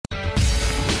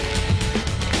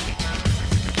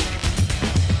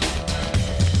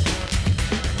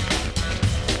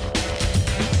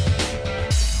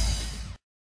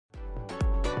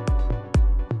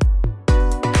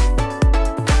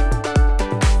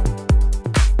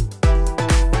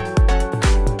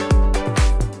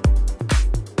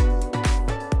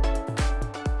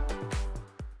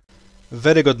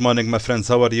Very good morning, my friends.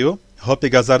 How are you? Hope you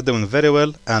guys are doing very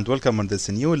well, and welcome on this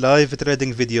new live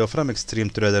trading video from Extreme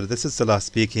Trader. This is Salah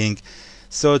speaking.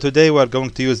 So today we are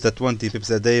going to use the 20 pips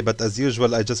a day, but as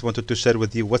usual I just wanted to share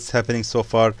with you what's happening so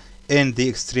far in the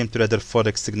Extreme Trader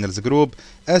Forex Signals group.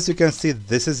 As you can see,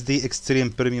 this is the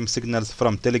Extreme Premium Signals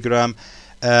from Telegram,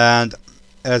 and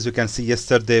as you can see,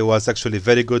 yesterday was actually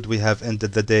very good. We have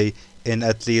ended the day in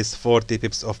at least 40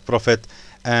 pips of profit,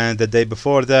 and the day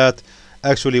before that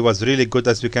actually was really good.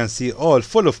 As you can see, all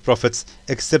full of profits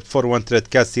except for one trade,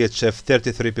 CAD CHF,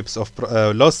 33 pips of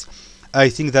loss. I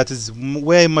think that is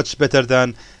way much better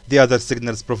than the other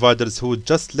signals providers who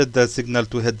just let the signal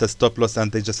to hit the stop loss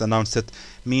and they just announce it.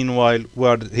 Meanwhile,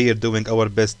 we're here doing our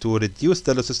best to reduce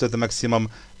the losses to the maximum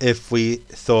if we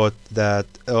thought that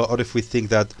or if we think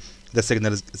that the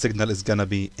signal is gonna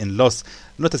be in loss.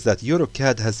 Notice that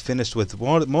EuroCAD has finished with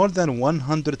more than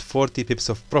 140 pips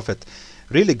of profit.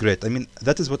 Really great. I mean,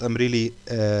 that is what I'm really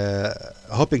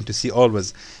hoping to see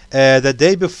always. The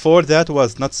day before that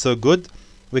was not so good.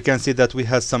 We can see that we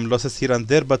had some losses here and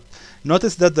there, but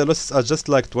notice that the losses are just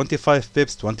like 25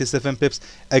 pips, 27 pips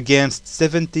against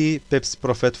 70 pips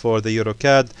profit for the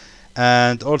EuroCAD,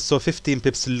 and also 15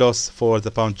 pips loss for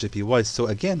the pound JPY. So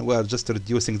again, we are just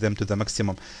reducing them to the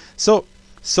maximum. So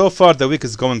far the week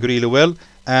is going really well,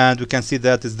 and we can see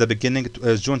that is the beginning,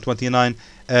 June 29.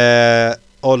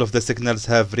 All of the signals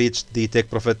have reached the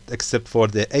take profit except for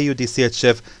the AUD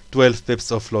CHF, 12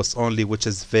 pips of loss only, which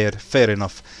is fair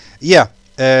enough. Yeah,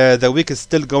 the week is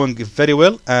still going very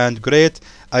well and great.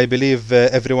 I believe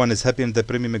everyone is happy in the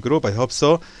premium group. I hope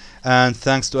so. And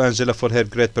thanks to Angela for her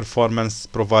great performance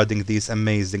providing these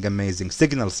amazing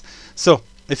signals. So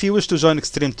if you wish to join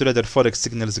Extreme Trader Forex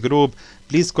Signals group,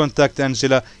 please contact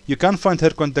Angela. You can find her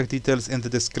contact details in the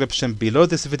description below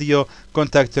this video.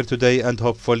 Contact her today and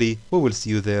hopefully we will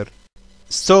see you there.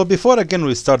 So before again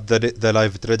we start the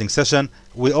live trading session,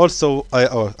 I also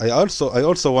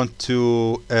want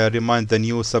to remind the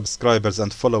new subscribers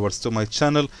and followers to my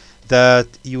channel that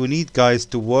you need, guys,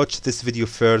 to watch this video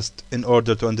first in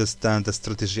order to understand the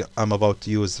strategy I'm about to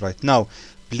use right now.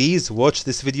 Please watch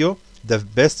this video, the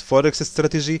best forex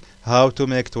strategy, how to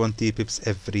make 20 pips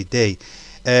every day.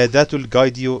 That will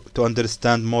guide you to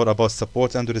understand more about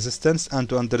support and resistance and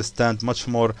to understand much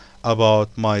more about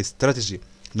my strategy.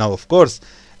 Now, of course,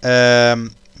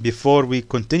 before we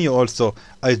continue also,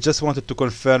 I just wanted to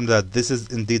confirm that this is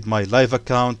indeed my live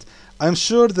account. I'm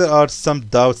sure there are some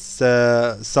doubts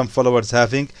some followers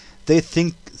having. They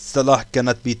think Salah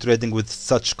cannot be trading with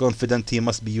such confidence. He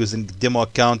must be using demo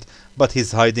account, but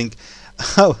he's hiding.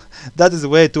 That is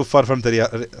way too far from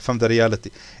the reality.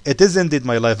 It is indeed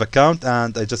my live account,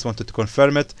 and I just wanted to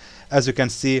confirm it. As you can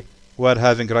see, we're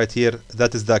having right here,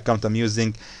 that is the account I'm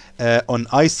using on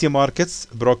IC Markets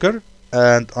broker,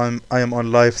 and I am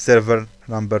on live server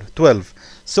number 12.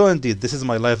 So indeed, this is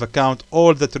my live account.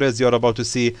 All the trades you're about to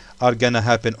see are gonna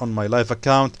happen on my live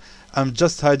account. I'm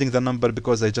just hiding the number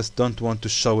because I just don't want to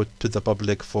show it to the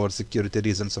public for security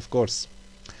reasons, of course.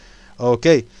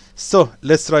 Okay, so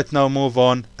let's right now move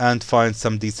on and find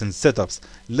some decent setups.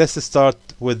 Let's start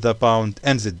with the pound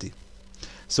NZD.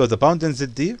 So the pound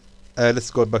NZD, let's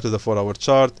go back to the 4-hour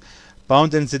chart.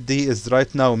 Pound NZD is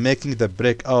right now making the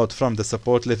breakout from the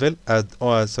support level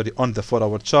on the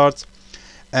 4-hour chart,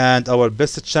 and our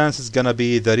best chance is gonna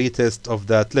be the retest of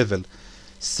that level.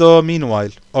 So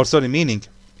meaning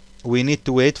we need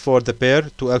to wait for the pair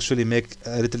to actually make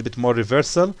a little bit more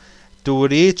reversal to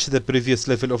reach the previous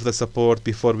level of the support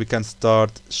before we can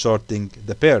start shorting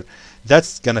the pair.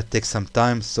 That's gonna take some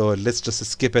time, so let's just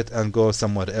skip it and go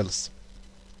somewhere else.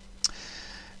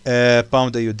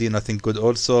 Pound AUD, nothing good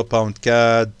also. Pound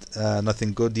CAD,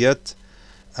 nothing good yet.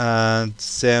 And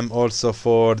same also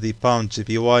for the pound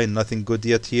JPY, nothing good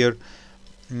yet here.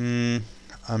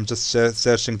 I'm just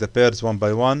searching the pairs one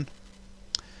by one,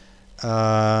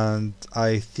 and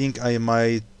I think I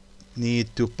might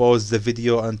need to pause the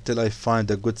video until I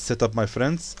find a good setup, my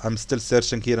friends. I'm still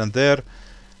searching here and there.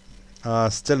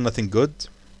 Still nothing good.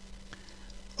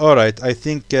 Alright, I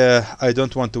think I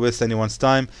don't want to waste anyone's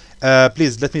time.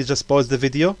 Please let me just pause the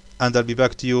video and I'll be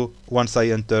back to you once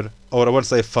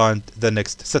I find the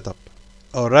next setup.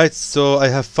 Alright, so I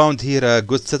have found here a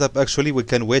good setup. Actually, we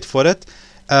can wait for it.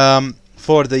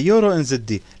 For the Euro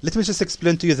NZD, let me just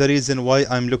explain to you the reason why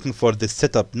I'm looking for this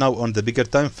setup now on the bigger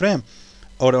time frame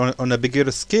or on a bigger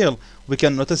scale. We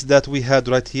can notice that we had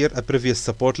right here a previous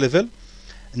support level.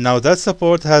 Now that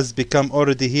support has become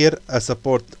already here a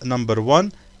support number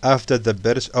 1 after the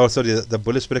the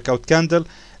bullish breakout candle,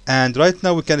 and right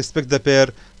now we can expect the pair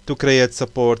to create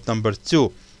support number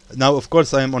 2. Now of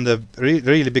course I am on the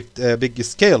really big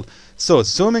scale, so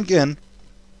zooming in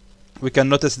we can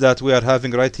notice that we are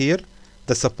having right here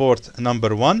the support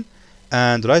number 1,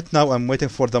 and right now I'm waiting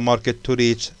for the market to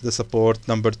reach the support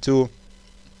number 2,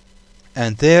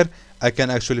 and there I can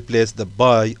actually place the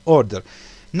buy order.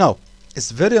 Now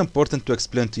it's very important to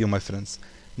explain to you, my friends.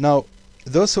 Now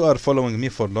those who are following me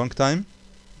for a long time,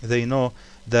 they know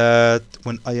that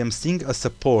when I am seeing a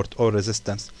support or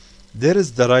resistance, there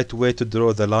is the right way to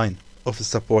draw the line of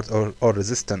support or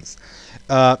resistance.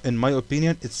 In my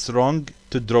opinion, it's wrong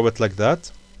to draw it like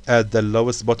that at the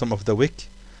lowest bottom of the wick,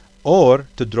 or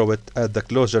to draw it at the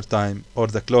closure time or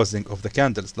the closing of the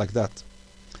candles like that.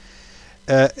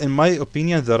 In my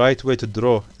opinion, the right way to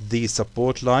draw the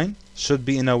support line should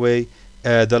be in a way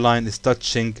the line is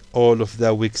touching all of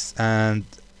the wicks, and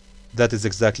that is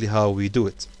exactly how we do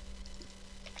it.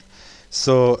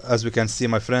 So as we can see,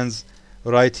 my friends,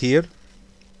 right here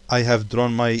I have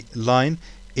drawn my line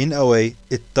in a way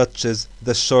it touches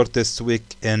the shortest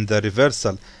wick in the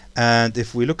reversal, and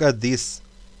if we look at these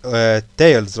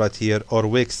tails right here or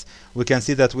wicks, we can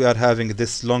see that we are having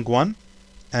this long one,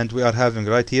 and we are having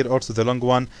right here also the long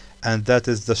one, and that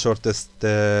is the shortest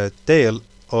tail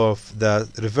of the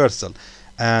reversal,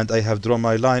 and I have drawn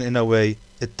my line in a way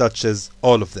it touches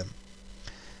all of them,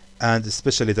 and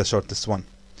especially the shortest one.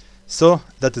 So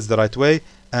that is the right way,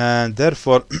 and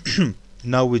therefore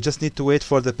now we just need to wait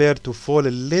for the pair to fall a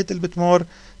little bit more,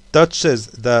 touches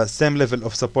the same level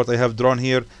of support I have drawn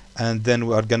here, and then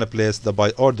we are gonna place the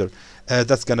buy order.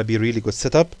 That's gonna be really good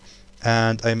setup,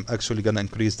 and I'm actually gonna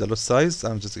increase the lot size.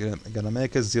 I'm just gonna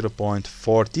make it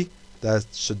 0.40. That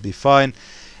should be fine.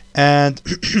 And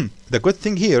the good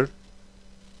thing here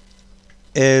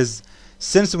is,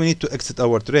 since we need to exit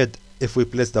our trade, if we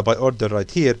place the buy order right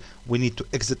here, we need to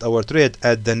exit our trade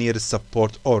at the nearest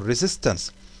support or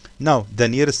resistance. Now the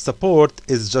nearest support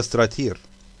is just right here,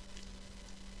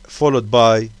 followed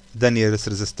by the nearest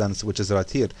resistance, which is right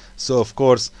here. So of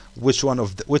course, which one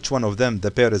of them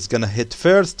the pair is gonna hit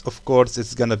first? Of course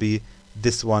it's gonna be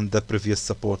this one, the previous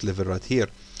support level right here.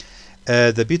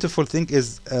 The beautiful thing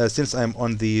is, since I'm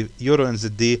on the Euro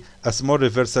NZD, a small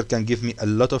reversal can give me a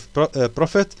lot of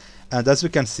profit, and as we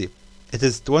can see, it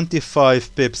is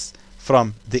 25 pips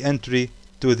from the entry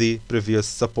to the previous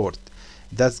support.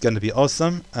 That's gonna be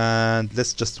awesome, and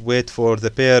let's just wait for the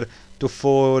pair to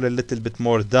fall a little bit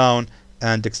more down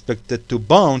and expect it to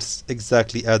bounce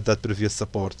exactly at that previous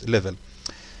support level.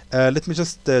 Let me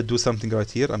just do something right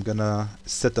here. I'm gonna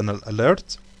set an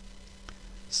alert,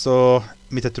 so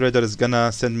MetaTrader is gonna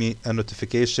send me a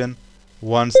notification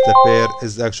once the pair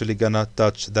is actually gonna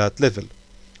touch that level.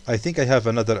 I think I have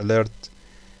another alert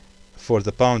for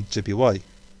the pound JPY.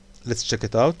 Let's check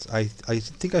it out. I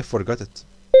think I forgot it.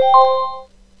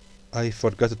 I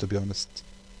forgot it, to be honest.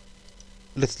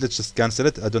 Let's just cancel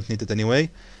it. I don't need it anyway.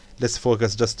 Let's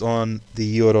focus just on the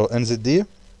Euro NZD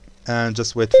and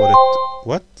just wait for it.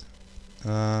 What?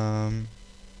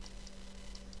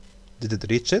 Did it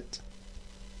reach it?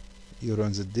 Euro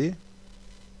NZD?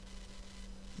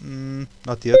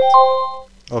 Not yet.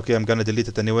 Okay, I'm gonna delete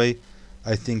it anyway.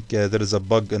 I think there is a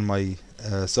bug in my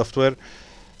software.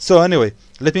 So anyway,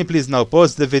 let me please now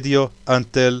pause the video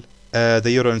until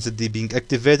the Euro NZD being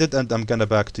activated, and I'm gonna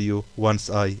back to you once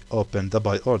I open the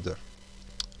buy order.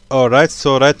 Alright,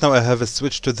 so right now I have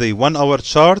switched to the 1 hour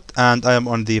chart, and I am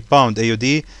on the pound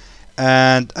AUD.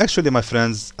 And actually, my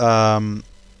friends,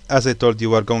 as I told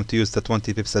you, we are going to use the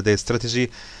 20 pips a day strategy,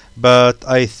 but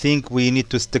I think we need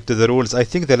to stick to the rules. I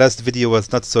think the last video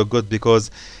was not so good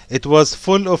because it was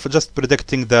full of just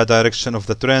predicting the direction of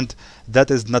the trend.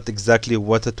 That is not exactly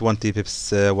what the 20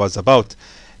 pips was about.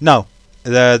 Now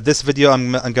this video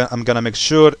I'm gonna make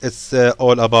sure it's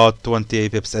all about 20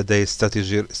 pips a day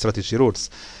strategy rules.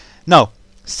 Now,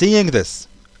 seeing this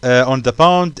on the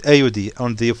pound AUD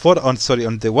on the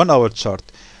 1 hour chart,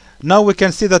 now we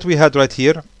can see that we had right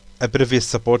here a previous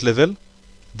support level.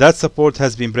 That support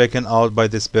has been broken out by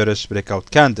this bearish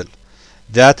breakout candle.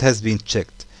 That has been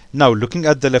checked. Now looking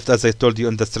at the left, as I told you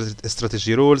in the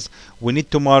strategy rules, we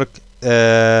need to mark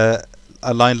a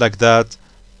line like that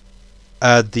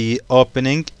at the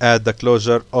opening, at the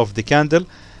closure of the candle,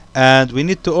 and we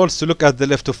need to also look at the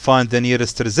left to find the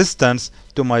nearest resistance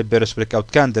to my bearish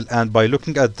breakout candle. And by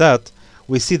looking at that,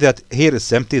 we see that here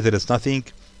is empty, there is nothing,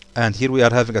 and here we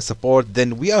are having a support,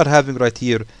 then we are having right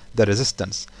here the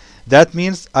resistance. That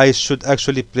means I should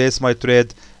actually place my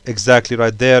trade exactly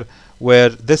right there, where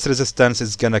this resistance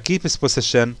is gonna keep its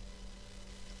position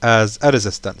as a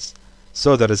resistance.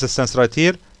 So the resistance right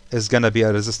here is gonna be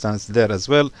a resistance there as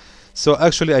well. So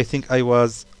actually I think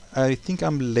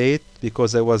I'm late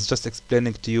because I was just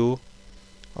explaining to you.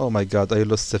 Oh my god, I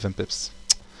lost 7 pips.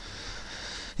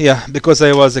 Yeah, because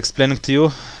I was explaining to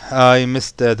you I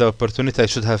missed the opportunity. I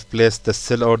should have placed the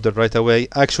sell order right away.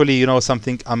 Actually, you know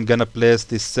something, I'm gonna place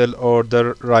the sell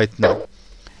order right now.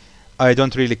 I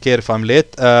don't really care if I'm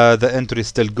late. The entry is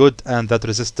still good, and that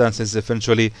resistance is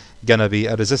eventually gonna be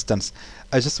a resistance.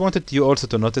 I just wanted you also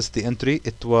to notice the entry.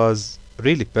 It was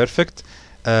really perfect.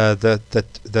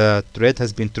 The trade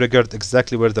has been triggered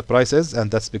exactly where the price is, and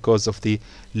that's because of the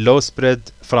low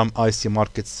spread from IC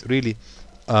markets. Really,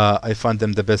 I find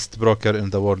them the best broker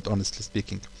in the world, honestly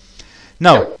speaking.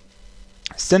 Now,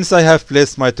 since I have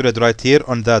placed my trade right here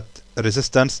on that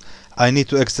resistance, I need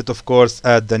to exit, of course,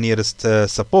 at the nearest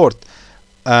support,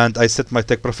 and I set my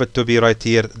take profit to be right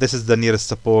here. This is the nearest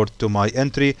support to my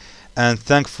entry, and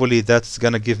thankfully that's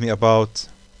gonna give me about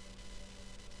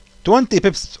 20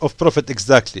 pips of profit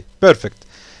exactly. Perfect.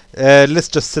 Let's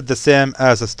just set the same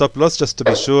as a stop loss just to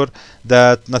be sure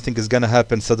that nothing is gonna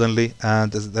happen suddenly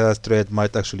and the trade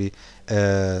might actually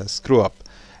screw up.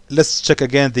 Let's check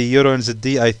again the Euro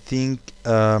NZD. I think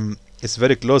it's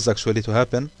very close actually to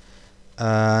happen,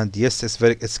 and yes,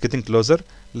 it's getting closer.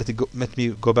 Let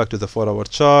me go back to the 4-hour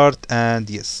chart, and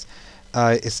yes,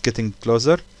 it's getting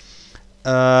closer.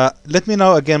 Let me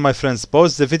now again, my friends,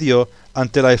 pause the video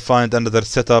until I find another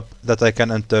setup that I can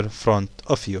enter front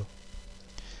of you.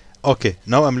 Okay,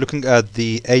 now I'm looking at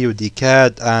the AUD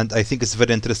CAD, and I think it's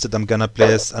very interesting. I'm gonna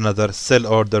place another sell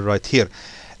order right here.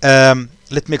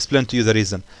 Let me explain to you the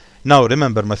reason. Now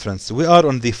remember, my friends, we are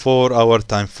on the 4-hour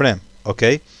time frame.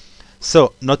 Okay,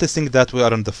 so noticing that we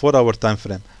are on the 4-hour time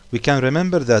frame, we can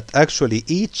remember that actually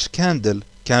each candle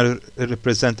can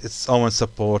represent its own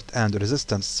support and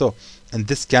resistance. So in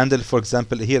this candle, for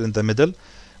example, here in the middle,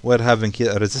 we're having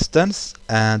here a resistance,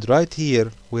 and right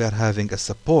here we are having a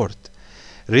support.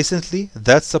 Recently,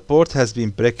 that support has been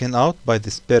broken out by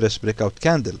this bearish breakout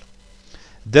candle.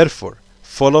 Therefore,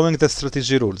 following the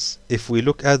strategy rules, if we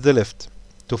look at the left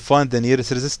to find the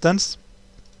nearest resistance,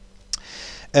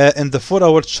 in the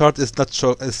 4-hour chart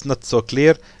is not so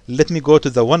clear. Let me go to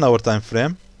the 1-hour time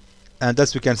frame, and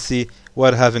as we can see,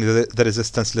 we're having the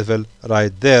resistance level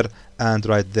right there and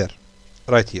right there,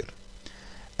 right here.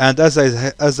 And as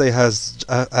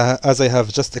I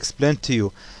have just explained to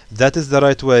you, that is the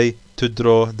right way to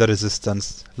draw the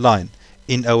resistance line,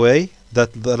 in a way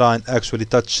that the line actually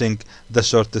touching the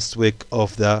shortest wick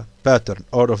of the pattern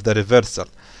or of the reversal.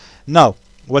 Now,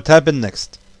 what happened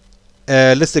next?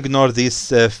 Let's ignore these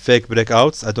fake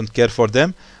breakouts. I don't care for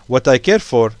them. What I care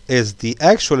for is the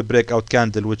actual breakout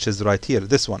candle, which is right here,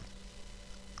 this one,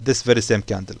 this very same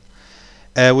candle.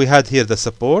 We had here the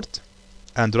support,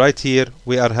 and right here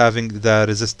we are having the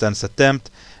resistance attempt.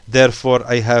 Therefore,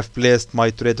 I have placed my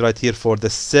trade right here for the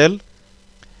sell,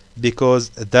 because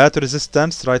that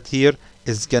resistance right here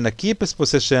is gonna keep its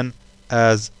position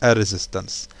as a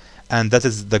resistance, and that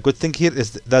is the good thing here,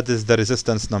 is that is the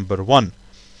resistance number 1.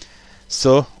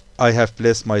 So I have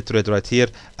placed my trade right here.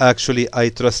 Actually, I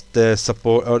trust the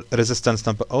support or resistance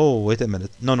number. Oh, wait a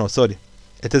minute. No, sorry.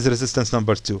 It is resistance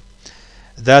number 2.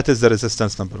 That is the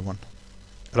resistance number 1.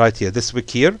 Right here, this wick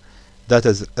here, that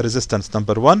is resistance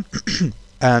number 1.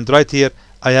 And right here,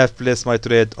 I have placed my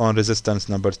trade on resistance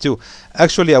number 2.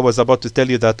 Actually, I was about to tell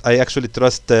you that I actually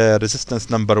trust resistance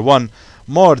number 1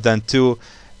 more than 2.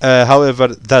 However,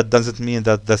 that doesn't mean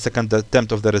that the second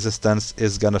attempt of the resistance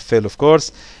is gonna fail, of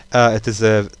course. It is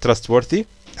trustworthy,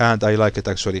 and I like it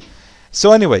actually.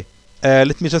 So anyway,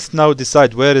 let me just now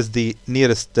decide where is the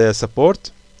nearest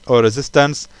support or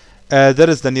resistance. There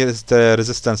is the nearest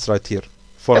resistance right here.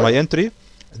 For my entry,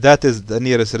 that is the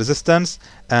nearest resistance,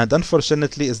 and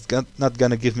unfortunately it's not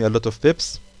gonna give me a lot of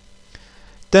pips.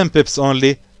 10 pips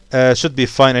only, should be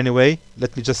fine anyway.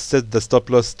 Let me just set the stop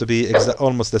loss to be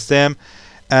almost the same,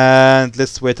 and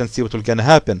let's wait and see what will gonna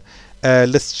happen.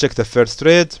 Let's check the first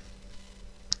trade.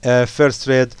 First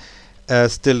trade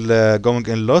still going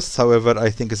in loss. However, I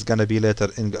think it's gonna be later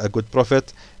in a good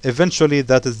profit. Eventually,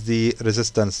 that is the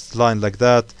resistance line like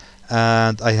that,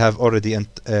 and I have already a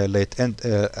late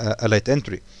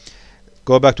entry.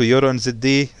 Go back to Euro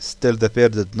NZD. Still, the pair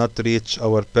did not reach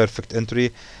our perfect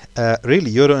entry.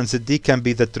 Really, Euro NZD can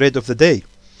be the trade of the day,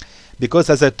 because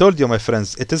as I told you, my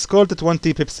friends, it is called the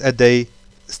 20 pips a day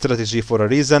strategy for a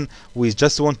reason. We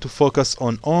just want to focus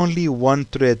on only one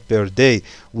trade per day.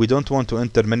 We don't want to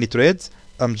enter many trades.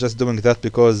 I'm just doing that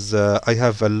because I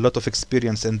have a lot of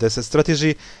experience in this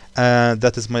strategy, and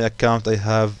that is my account. I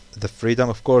have the freedom,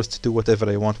 of course, to do whatever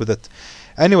I want with it.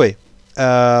 Anyway,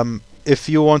 if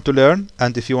you want to learn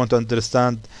and if you want to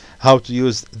understand how to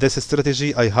use this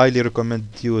strategy, I highly recommend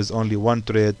use only one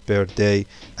trade per day,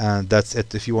 and that's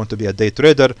it. If you want to be a day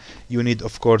trader, you need,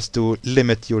 of course, to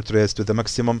limit your trades to the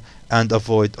maximum and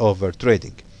avoid over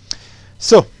trading.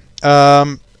 So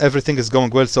everything is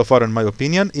going well so far in my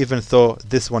opinion. Even though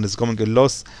this one is going in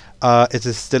loss, it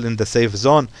is still in the safe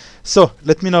zone. So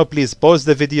let me now please pause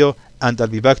the video, and I'll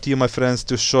be back to you, my friends,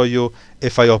 to show you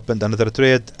if I opened another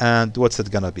trade and what's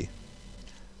it gonna be.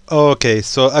 Okay,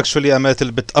 so actually I'm a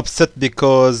little bit upset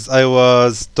because I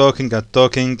was talking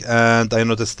and I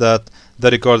noticed that the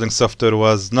recording software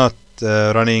was not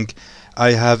running.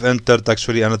 I have entered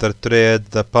actually another trade,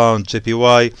 the pound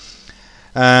JPY,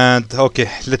 and okay,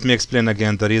 let me explain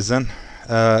again the reason.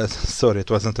 Sorry, it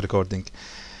wasn't recording.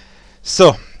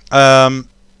 So on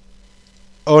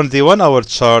the 1 hour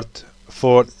chart,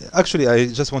 for actually I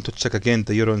just want to check again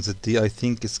the euro and ZD. I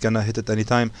think it's gonna hit it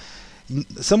anytime.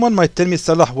 Someone might tell me,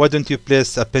 Salah, why don't you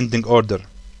place a pending order?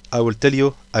 I will tell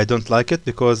you, I don't like it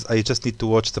because I just need to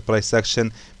watch the price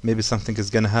action. Maybe something is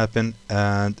gonna happen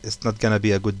and it's not gonna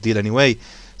be a good deal anyway.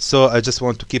 So I just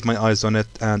want to keep my eyes on it,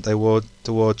 and I want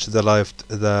to watch the live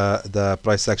the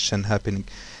price action happening.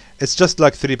 It's just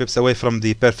like 3 pips away from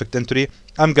the perfect entry.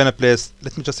 I'm gonna place,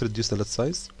 let me just reduce the lot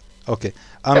size. Okay,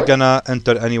 I'm gonna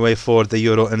enter anyway for the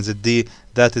euro and ZD.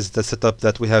 That is the setup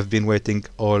that we have been waiting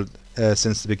all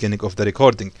since the beginning of the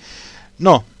recording.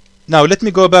 Now let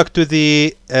me go back to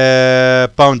the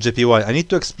pound JPY. I need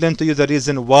to explain to you the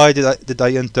reason why did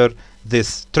I enter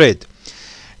this trade.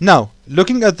 Now,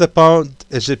 looking at the pound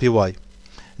JPY,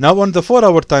 now on the 4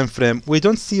 hour time frame, we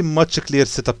don't see much clear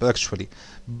setup actually.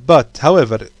 But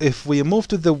however, if we move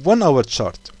to the 1 hour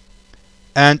chart,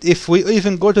 and if we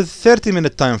even go to the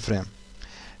 30-minute time frame,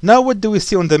 now what do we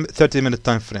see on the 30-minute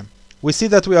time frame? We see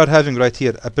that we are having right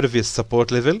here a previous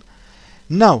support level.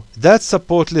 Now that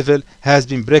support level has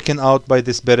been broken out by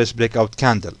this bearish breakout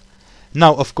candle.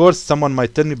 Now of course someone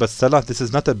might tell me, but Salah, this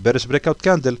is not a bearish breakout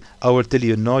candle. I will tell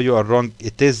you, no, you are wrong.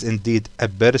 It is indeed a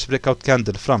bearish breakout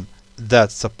candle from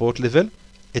that support level.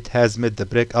 It has made the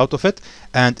break out of it,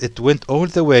 and it went all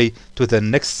the way to the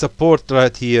next support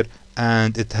right here,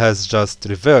 and it has just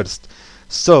reversed.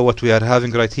 So what we are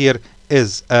having right here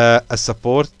is a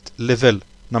support level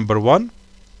number 1,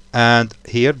 and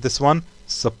here this one,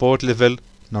 support level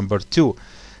number 2.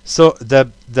 So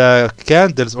the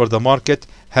candles or the market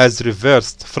has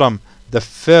reversed from the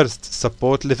first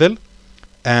support level,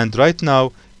 and right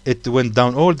now it went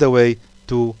down all the way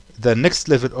to the next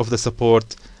level of the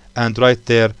support, and right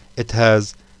there it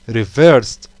has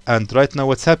reversed. And right now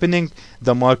what's happening,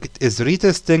 the market is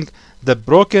retesting the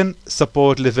broken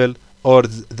support level or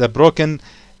the broken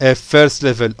first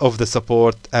level of the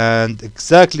support, and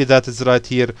exactly that is right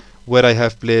here where I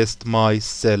have placed my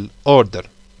sell order.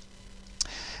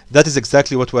 That is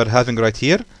exactly what we're having right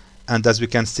here. And as we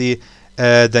can see,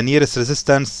 the nearest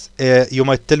resistance, you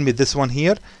might tell me this one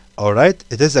here. Alright,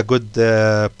 it is a good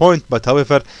point, but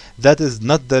however, that is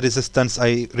not the resistance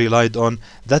I relied on.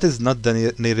 That is not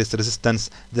the nearest resistance.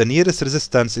 The nearest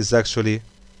resistance is actually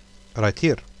right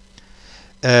here.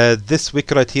 This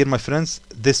wick right here, my friends,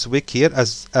 this wick here,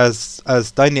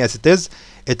 as tiny as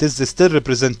it is still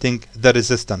representing the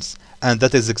resistance, and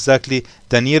that is exactly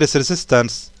the nearest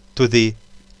resistance to the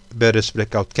bearish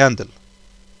breakout candle.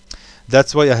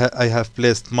 That's why I have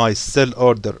placed my sell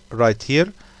order right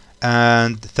here,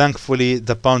 and thankfully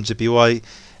the pound JPY,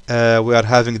 we are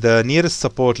having the nearest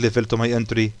support level to my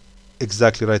entry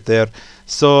exactly right there.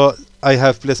 So I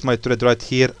have placed my trade right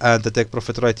here and the take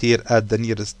profit right here at the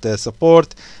nearest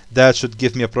support. That should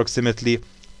give me approximately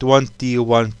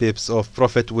 21 pips of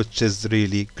profit, which is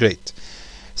really great.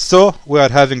 So we are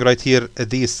having right here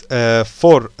these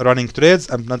 4 running trades.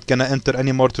 I'm not gonna enter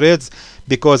any more trades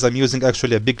because I'm using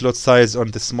actually a big lot size on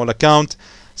this small account.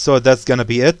 So that's gonna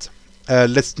be it.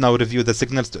 Let's now review the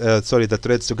signals, the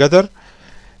trades together.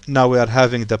 Now we are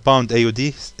having the pound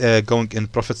AUD going in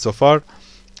profit so far,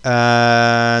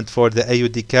 and for the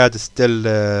AUD CAD still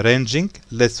ranging.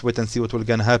 Let's wait and see what will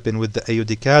gonna happen with the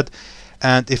AUD CAD,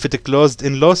 and if it closed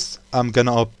in loss, I'm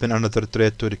gonna open another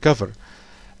trade to recover.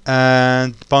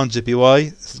 And pound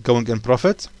JPY is going in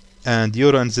profit, and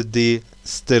euro and ZD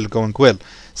still going well.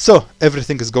 So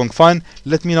everything is going fine.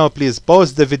 Let me now please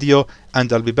pause the video,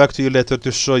 and I'll be back to you later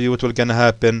to show you what will gonna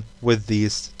happen with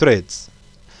these trades.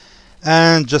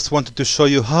 And just wanted to show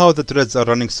you how the trades are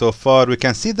running so far. We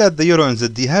can see that the euro and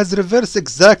ZD has reversed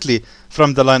exactly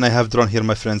from the line I have drawn here,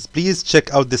 my friends. Please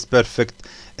check out this perfect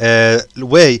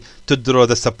way to draw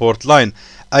the support line.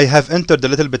 I have entered a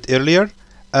little bit earlier.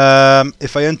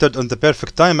 If I entered on the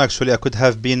perfect time, actually I could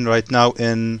have been right now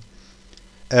in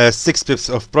 6 pips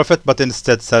of profit, but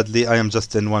instead sadly I am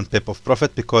just in 1 pip of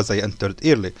profit because I entered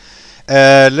early.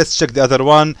 Let's check the other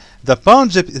one. The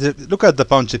pound look at the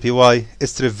pound JPY.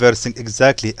 It's reversing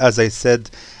exactly as I said,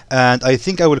 and I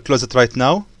think I will close it right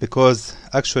now because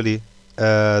actually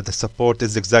the support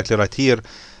is exactly right here.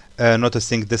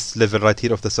 noticing this level right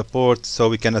here of the support, so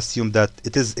we can assume that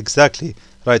it is exactly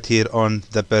right here on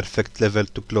the perfect level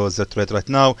to close the trade right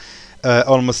now.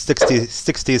 Almost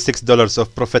 $66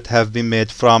 of profit have been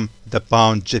made from the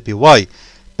pound JPY.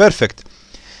 Perfect.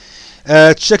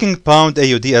 Checking pound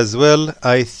AUD as well,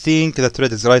 I think the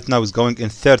trade is right now is going in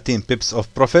 13 pips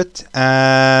of profit,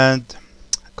 and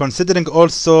considering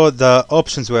also the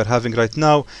options we are having right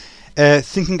now,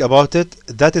 thinking about it,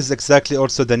 that is exactly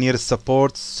also the nearest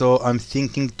support, so I'm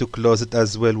thinking to close it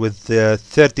as well with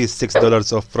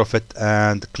 $36 of profit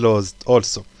and closed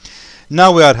also.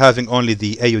 Now we are having only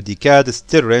the AUD CAD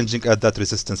still ranging at that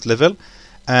resistance level,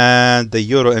 and the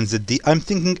Euro NZD. I'm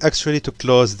thinking actually to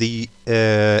close the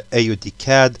AUD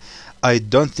CAD. I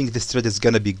don't think this trade is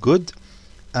gonna be good,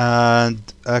 and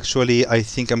actually I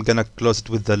think I'm gonna close it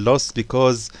with the loss,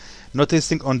 because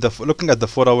noticing on the looking at the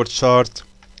 4-hour chart,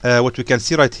 what we can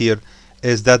see right here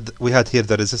is that we had here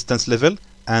the resistance level,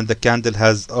 and the candle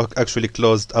has actually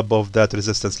closed above that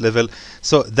resistance level,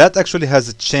 so that actually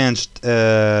has changed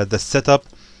the setup,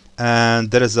 and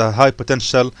there is a high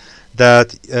potential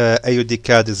that AUD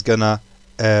CAD is gonna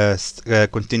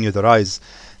continue the rise.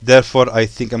 Therefore, I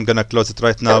think I'm gonna close it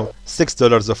right now.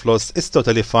 $6 of loss is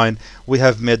totally fine. We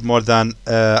have made more than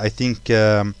I think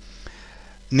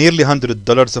nearly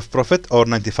 $100 of profit, or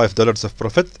 $95 of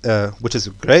profit, which is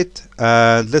great.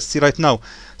 Let's see right now.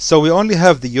 So we only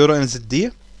have the Euro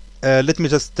NZD. Let me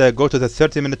just go to the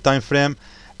 30-minute time frame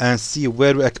and see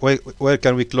where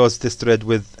can we close this trade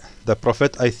with the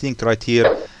profit. I think right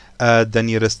here, the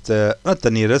nearest, not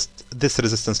the nearest, this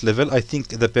resistance level. I think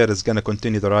the pair is gonna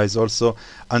continue the rise also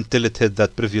until it hit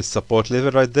that previous support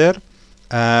level right there,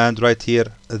 and right here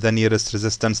the nearest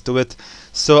resistance to it.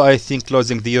 So I think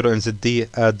closing the Euro NZD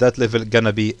at that level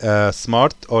gonna be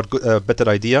smart, or better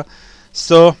idea.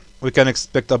 So we can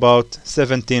expect about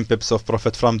 17 pips of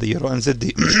profit from the Euro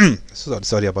NZD.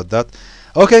 Sorry about that.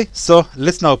 Okay, so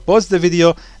let's now pause the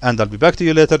video, and I'll be back to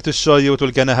you later to show you what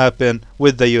will gonna happen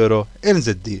with the Euro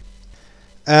NZD.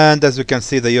 And as we can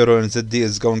see, the Euro NZD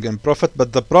is going in profit,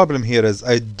 but the problem here is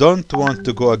I don't want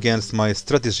to go against my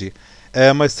strategy.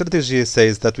 My strategy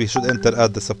says that we should enter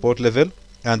at the support level,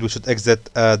 and we should exit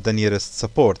at the nearest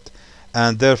support,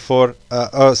 and therefore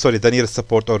sorry, the nearest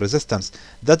support or resistance.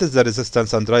 That is the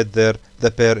resistance, and right there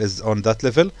the pair is on that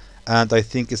level, and I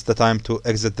think it's the time to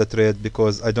exit the trade,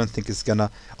 because I don't think it's gonna,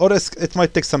 or it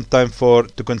might take some time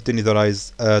to continue the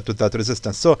rise to that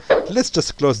resistance. So let's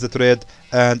just close the trade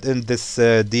and end this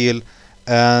deal,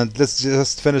 and let's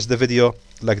just finish the video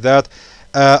like that.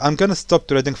 I'm gonna stop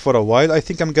trading for a while. I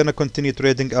think I'm gonna continue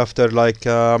trading after like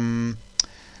a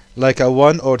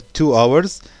 1 or 2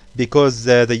 hours, because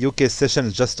the UK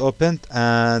session just opened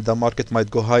and the market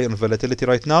might go high on volatility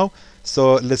right now.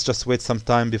 So let's just wait some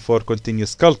time before continue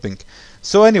scalping.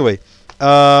 So anyway,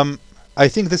 I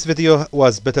think this video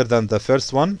was better than the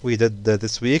first one we did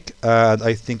this week, and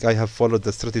I think I have followed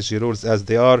the strategy rules as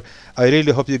they are. I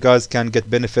really hope you guys can get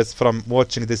benefits from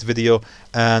watching this video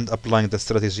and applying the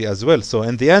strategy as well. So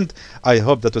in the end, I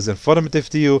hope that was informative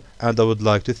to you, and I would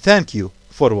like to thank you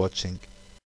for watching.